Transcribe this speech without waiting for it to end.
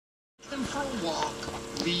them for a walk.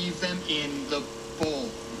 Leave them in the bowl.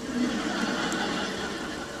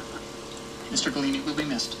 Mr. Galini will be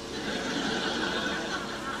missed.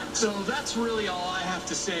 So that's really all I have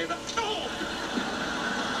to say about... Oh!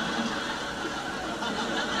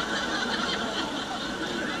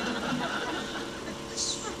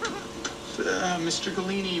 Mr.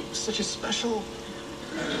 Galini was such a special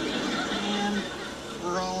man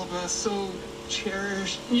for all of us, so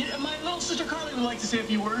cherished. Yeah, my little sister Carly would like to say a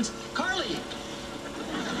few words. Carly!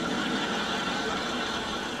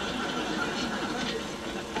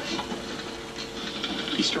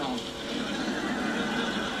 Be strong.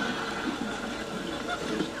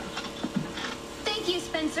 Thank you,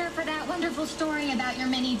 Spencer, for that wonderful story about your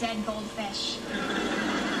many dead goldfish.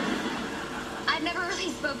 I've never really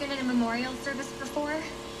spoken at a memorial service before,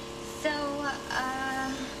 so,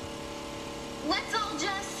 let's all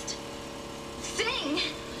just sing.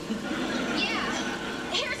 Yeah,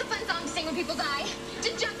 here's a fun song to sing when people die.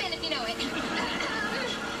 Just jump in if you know it.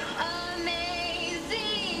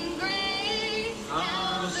 Amazing grace,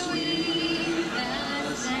 how sweet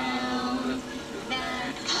the sound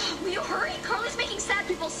that... Will you hurry? Carla's making sad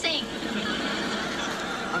people sing.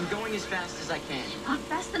 I'm going as fast as I can. Not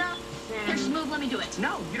fast enough? Here, just move, let me do it.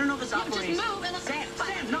 No, you don't know this operation. Just move and... Sam,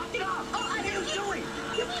 knock it off! Oh, what are you doing?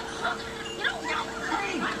 You don't know.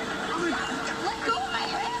 Hey! Let go of my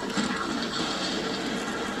hand.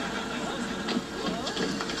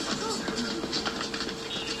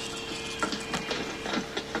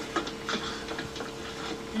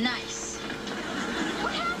 Nice.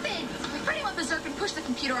 What happened? Freddie went berserk and pushed the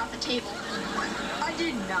computer off the table. I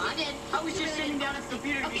did not. You did. I was just sitting down at the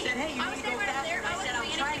computer and you said, hey, you need to go faster. I said, I'm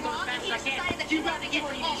trying to go as fast as I can. You got to get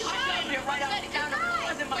what you need. I got it right off the counter. It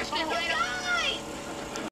wasn't my fault. Guys!